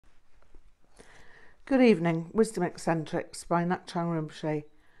Good evening, Wisdom Eccentrics by Ngak'chang Rinpoche,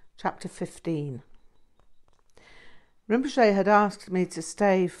 Chapter 15. Rinpoche had asked me to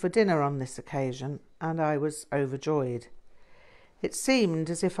stay for dinner on this occasion, and I was overjoyed. It seemed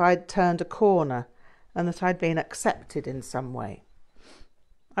as if I'd turned a corner and that I'd been accepted in some way.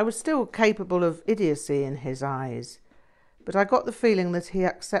 I was still capable of idiocy in his eyes, but I got the feeling that he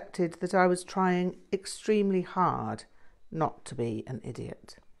accepted that I was trying extremely hard not to be an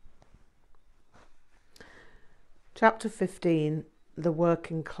idiot. Chapter 15. The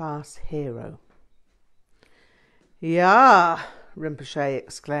Working Class Hero. "Ya!" Rinpoche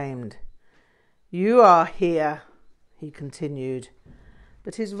exclaimed. "You are here," he continued,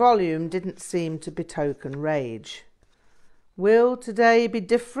 but his volume didn't seem to betoken rage. "Will today be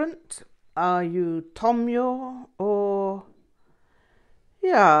different? Are you Tomyo or—"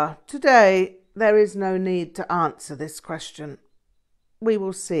 "Ya, today there is no need to answer this question. We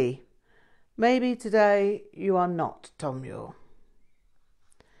will see. Maybe today you are not Tomyo."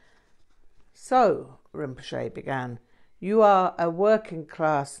 "So," Rinpoche began, "you are a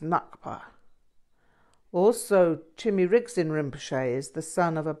working-class Ngakma. Also, Chhi'méd Rig'dzin Rinpoche is the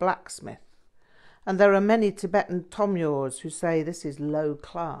son of a blacksmith, and there are many Tibetan Tomyos who say this is low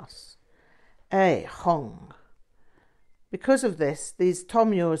class. Hong. Because of this, these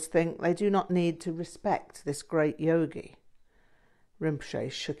Tomyos think they do not need to respect this great yogi."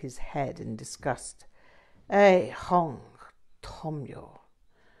 Rinpoche shook his head in disgust. Hong, Tomyo.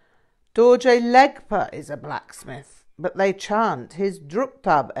 Dorje Legpa is a blacksmith, but they chant his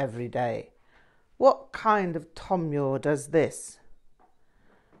druktab every day. What kind of Tomyo does this?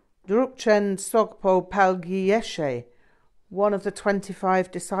 Dzogchen Sogpo Palgi Yeshe, one of the 25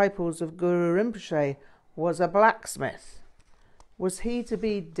 disciples of Guru Rinpoche, was a blacksmith. Was he to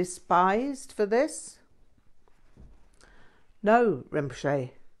be despised for this? "No,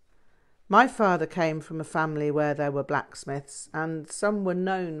 Rinpoche. My father came from a family where there were blacksmiths, and some were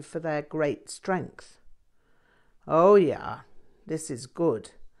known for their great strength." "Oh, yeah, this is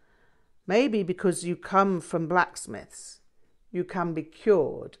good. Maybe because you come from blacksmiths, you can be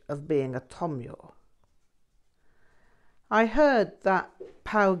cured of being a Tomyo." "I heard that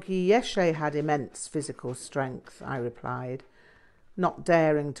Palgi Yeshe had immense physical strength," I replied, not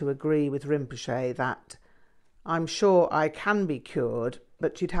daring to agree with Rinpoche that "I'm sure I can be cured,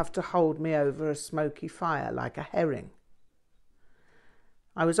 but you'd have to hold me over a smoky fire like a herring."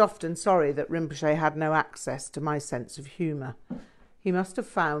 I was often sorry that Rinpoche had no access to my sense of humour. He must have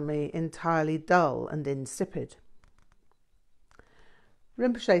found me entirely dull and insipid.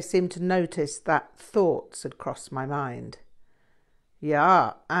 Rinpoche seemed to notice that thoughts had crossed my mind.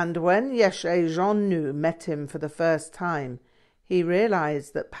 "Yeah, and when Yeshe Zhonnu met him for the first time, he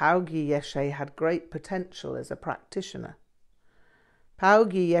realised that Palgi Yeshe had great potential as a practitioner.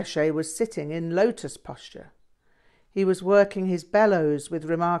 Palgi Yeshe was sitting in lotus posture. He was working his bellows with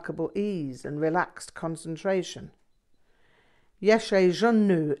remarkable ease and relaxed concentration. Yeshe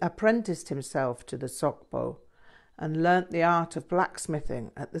Zhonnu apprenticed himself to the Sogpo and learnt the art of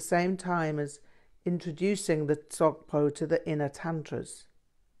blacksmithing at the same time as introducing the Sogpo to the inner tantras.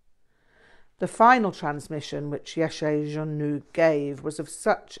 The final transmission which Yeshe Zhonnu gave was of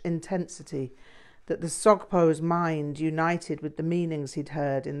such intensity that the Sogpo's mind united with the meanings he'd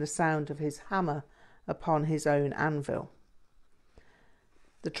heard in the sound of his hammer upon his own anvil.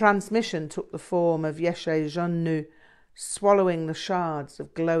 The transmission took the form of Yeshe Zhonnu swallowing the shards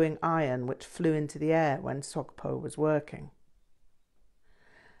of glowing iron which flew into the air when Sogpo was working.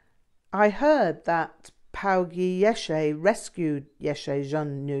 I heard that Palgi Yeshe rescued Yeshe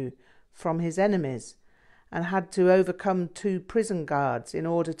Zhonnu from his enemies and had to overcome 2 prison guards in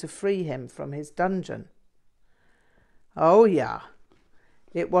order to free him from his dungeon." "Oh, yeah.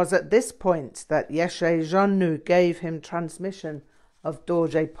 It was at this point that Yeshe Zhonnu gave him transmission of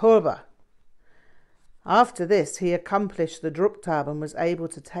Dorje Purba. After this, he accomplished the druktab and was able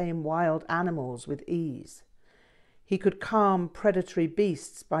to tame wild animals with ease. He could calm predatory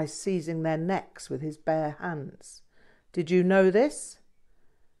beasts by seizing their necks with his bare hands. Did you know this?"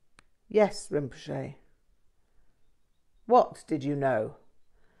 "Yes, Rinpoche." "What did you know?"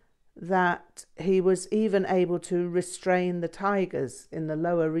 "That he was even able to restrain the tigers in the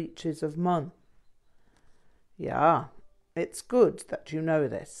lower reaches of Mon." "Yeah, it's good that you know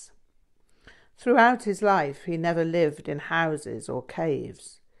this." Throughout his life, he never lived in houses or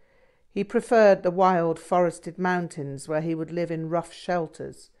caves. He preferred the wild forested mountains where he would live in rough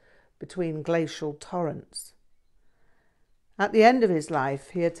shelters between glacial torrents. At the end of his life,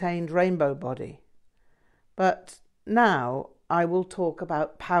 he attained rainbow body. But now I will talk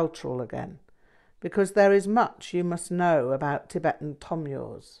about Paltral again, because there is much you must know about Tibetan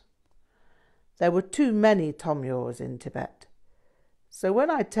Tomyos. There were too many Tomyors in Tibet. So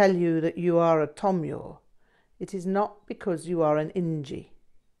when I tell you that you are a Tomyor, it is not because you are an Inji.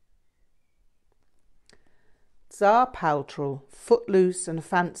 Tsar Paltral, footloose and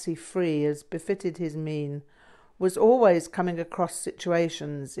fancy-free as befitted his mien, was always coming across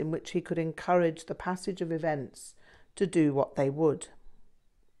situations in which he could encourage the passage of events to do what they would.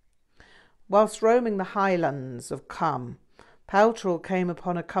 Whilst roaming the highlands of Kham, Paltral came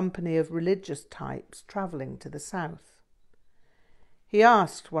upon a company of religious types travelling to the south. He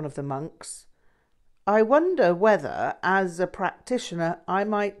asked one of the monks, "I wonder whether, as a practitioner, I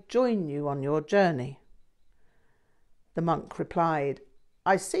might join you on your journey." The monk replied,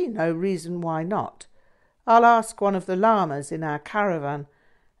 "I see no reason why not. I'll ask one of the Lamas in our caravan,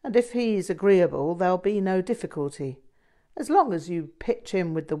 and if he's agreeable there'll be no difficulty, as long as you pitch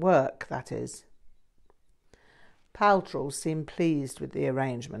in with the work, that is." Paltral seemed pleased with the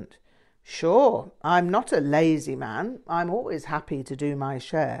arrangement. "Sure, I'm not a lazy man. I'm always happy to do my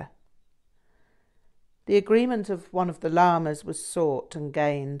share." The agreement of one of the Lamas was sought and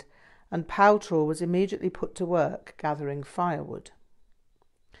gained, and Paltral was immediately put to work gathering firewood.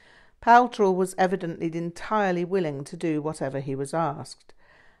 Paltral was evidently entirely willing to do whatever he was asked,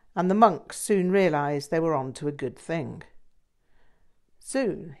 and the monks soon realised they were on to a good thing.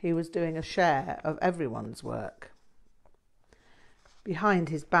 Soon he was doing a share of everyone's work. Behind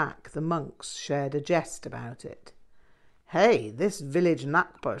his back the monks shared a jest about it. "Hey, this village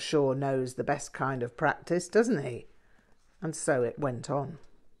Ngakma sure knows the best kind of practice, doesn't he?" And so it went on.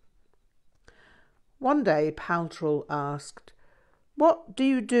 One day Paltral asked, "What do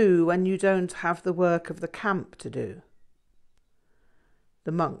you do when you don't have the work of the camp to do?"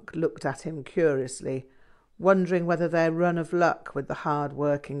 The monk looked at him curiously, wondering whether their run of luck with the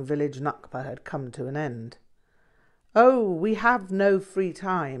hard-working village Ngakma had come to an end. "Oh, we have no free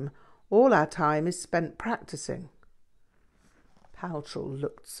time. All our time is spent practicing." Paltral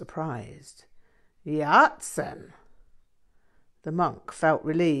looked surprised. "Yatsen!" The monk felt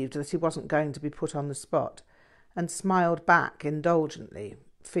relieved that he wasn't going to be put on the spot, and smiled back indulgently,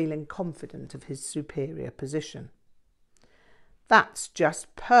 feeling confident of his superior position. "That's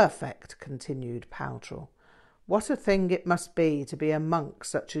just perfect," continued Paltral. "What a thing it must be to be a monk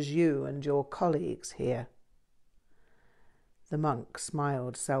such as you and your colleagues here." The monk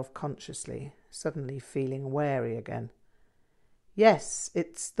smiled self-consciously, suddenly feeling wary again. "Yes,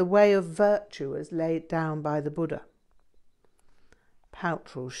 it's the way of virtue as laid down by the Buddha."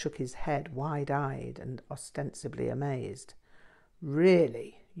 Paltral shook his head wide-eyed and ostensibly amazed.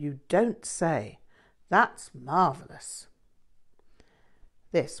 "Really, you don't say? That's marvellous."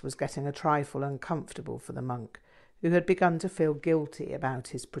 This was getting a trifle uncomfortable for the monk, who had begun to feel guilty about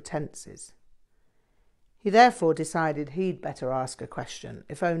his pretences. He therefore decided he'd better ask a question,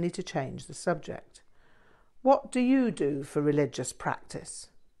 if only to change the subject. "What do you do for religious practice?"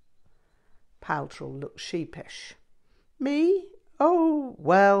 Paltral looked sheepish. "Me? Oh,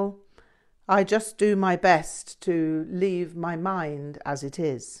 well, I just do my best to leave my mind as it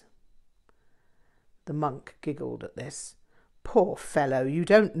is." The monk giggled at this. "Poor fellow, you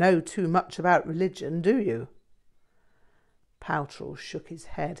don't know too much about religion, do you?" Paltral shook his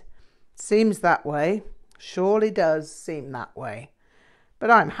head. "Seems that way. Surely does seem that way.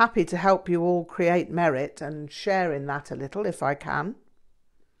 But I'm happy to help you all create merit and share in that a little if I can."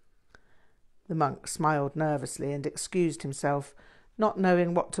 The monk smiled nervously and excused himself, not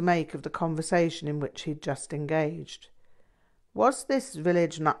knowing what to make of the conversation in which he'd just engaged. Was this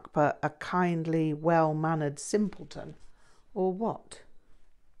village Ngakma a kindly, well-mannered simpleton, or what?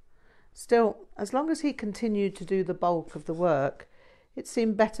 Still, as long as he continued to do the bulk of the work, it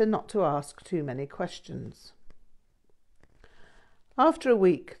seemed better not to ask too many questions. After a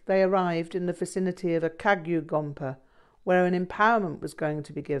week, they arrived in the vicinity of a Kagyu Gompa, where an empowerment was going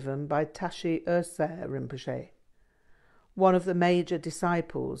to be given by Chhi'méd Rig'dzin Rinpoche, one of the major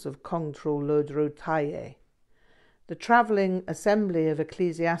disciples of Kongtrul Lodro Taye. The travelling assembly of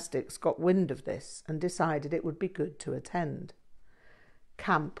ecclesiastics got wind of this and decided it would be good to attend.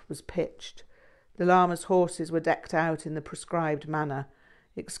 Camp was pitched. The Lama's horses were decked out in the prescribed manner,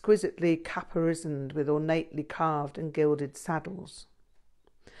 exquisitely caparisoned with ornately carved and gilded saddles.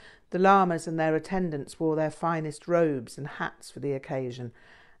 The Lamas and their attendants wore their finest robes and hats for the occasion,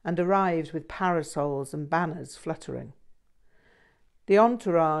 and arrived with parasols and banners fluttering. The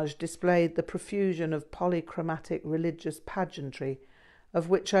entourage displayed the profusion of polychromatic religious pageantry of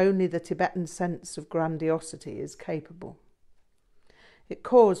which only the Tibetan sense of grandiosity is capable. It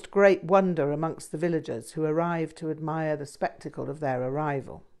caused great wonder amongst the villagers who arrived to admire the spectacle of their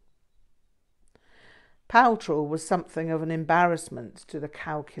arrival. Paltrul was something of an embarrassment to the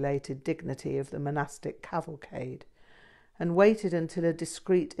calculated dignity of the monastic cavalcade, and waited until a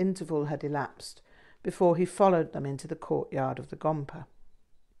discreet interval had elapsed before he followed them into the courtyard of the Gompa.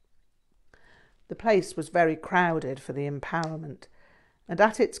 The place was very crowded for the empowerment, and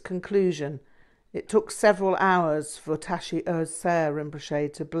at its conclusion it took several hours for Tashi Ur-Ser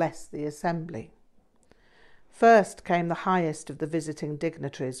Rinpoche to bless the assembly. First came the highest of the visiting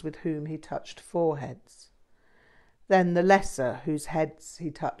dignitaries, with whom he touched foreheads. Then the lesser, whose heads he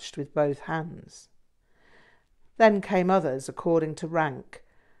touched with both hands. Then came others according to rank,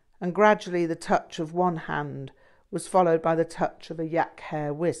 and gradually the touch of one hand was followed by the touch of a yak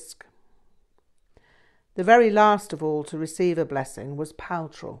hair whisk. The very last of all to receive a blessing was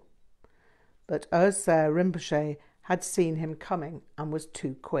Paltrul, but Ur-Ser Rinpoche had seen him coming and was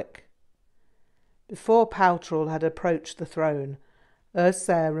too quick. Before Paltrul had approached the throne,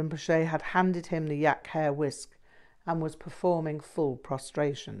 Ur-Ser Rinpoche had handed him the yak hair whisk and was performing full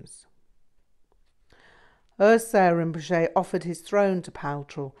prostrations. Ur-Ser Rinpoche offered his throne to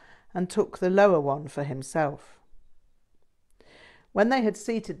Paltrul and took the lower one for himself. When they had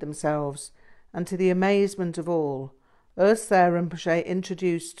seated themselves, and to the amazement of all, Ur-Ser Rinpoche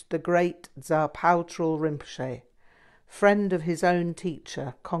introduced the great Tsar Paltrul Rinpoche, friend of his own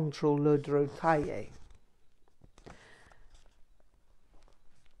teacher, Kongtrul Lodro Thaye.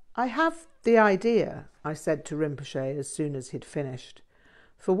 "I have the idea," I said to Rinpoche as soon as he'd finished.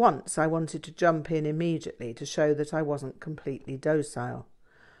 For once I wanted to jump in immediately to show that I wasn't completely docile.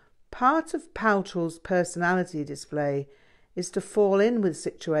 Part of Paltrul's personality display is to fall in with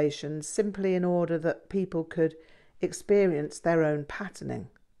situations simply in order that people could experience their own patterning.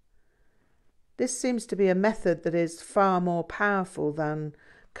 This seems to be a method that is far more powerful than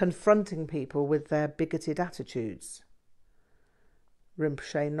confronting people with their bigoted attitudes.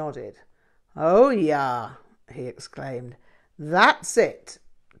 Rinpoche nodded. "Oh, yeah," he exclaimed. "That's it.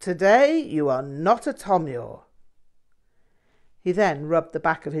 Today you are not a Tomyor." He then rubbed the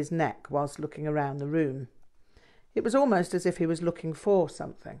back of his neck whilst looking around the room. It was almost as if he was looking for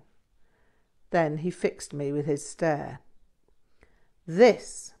something. Then he fixed me with his stare.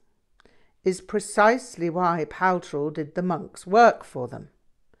 "This is precisely why Paltrul did the monks' work for them,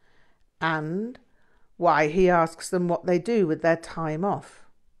 and why he asks them what they do with their time off.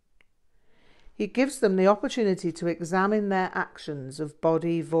 He gives them the opportunity to examine their actions of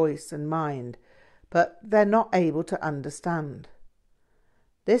body, voice and mind, but they're not able to understand.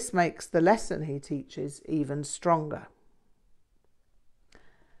 This makes the lesson he teaches even stronger."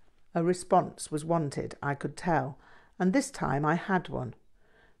 A response was wanted, I could tell, and this time I had one.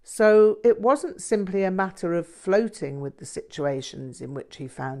 So it wasn't simply a matter of floating with the situations in which he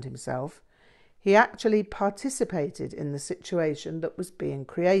found himself. He actually participated in the situation that was being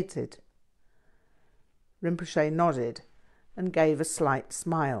created. Rinpoche nodded and gave a slight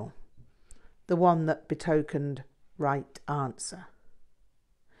smile, the one that betokened right answer.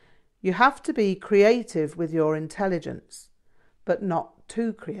 "You have to be creative with your intelligence, but not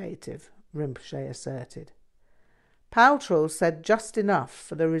too creative," Rinpoche asserted. "Paltrul said just enough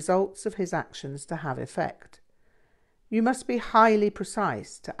for the results of his actions to have effect. You must be highly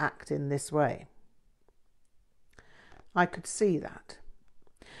precise to act in this way." I could see that.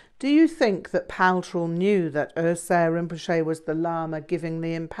 "Do you think that Paltrul knew that Ur-Ser Rinpoche was the Lama giving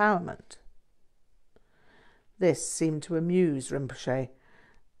the empowerment?" This seemed to amuse Rinpoche.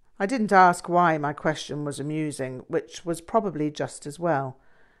 I didn't ask why my question was amusing, which was probably just as well,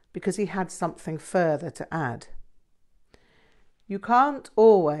 because he had something further to add. "You can't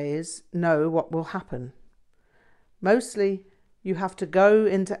always know what will happen. Mostly you have to go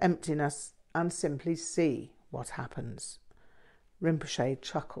into emptiness and simply see what happens." Rinpoche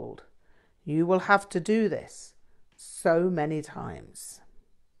chuckled. "You will have to do this so many times."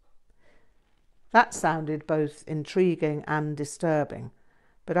 That sounded both intriguing and disturbing,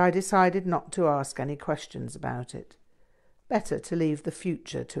 but I decided not to ask any questions about it. Better to leave the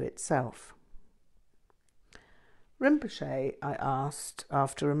future to itself. "Rinpoche," I asked,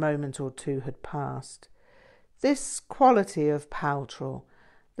 after a moment or two had passed, "this quality of Paltrul,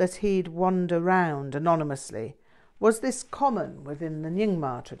 that he'd wander round anonymously, was this common within the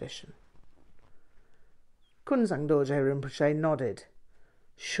Nyingma tradition?" Künzang Dorje Rinpoche nodded.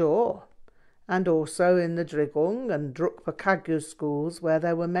 "Sure, and also in the Drigung and Drukpa Kagyu schools, where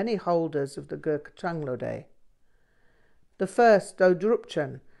there were many holders of the Ngak'chang Rinpoche. The first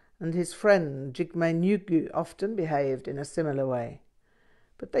Dodrupchen and his friend Jigme Nyugu often behaved in a similar way,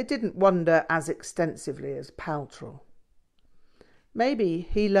 but they didn't wander as extensively as Paltrul. Maybe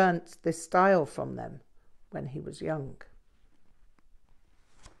he learnt this style from them when he was young."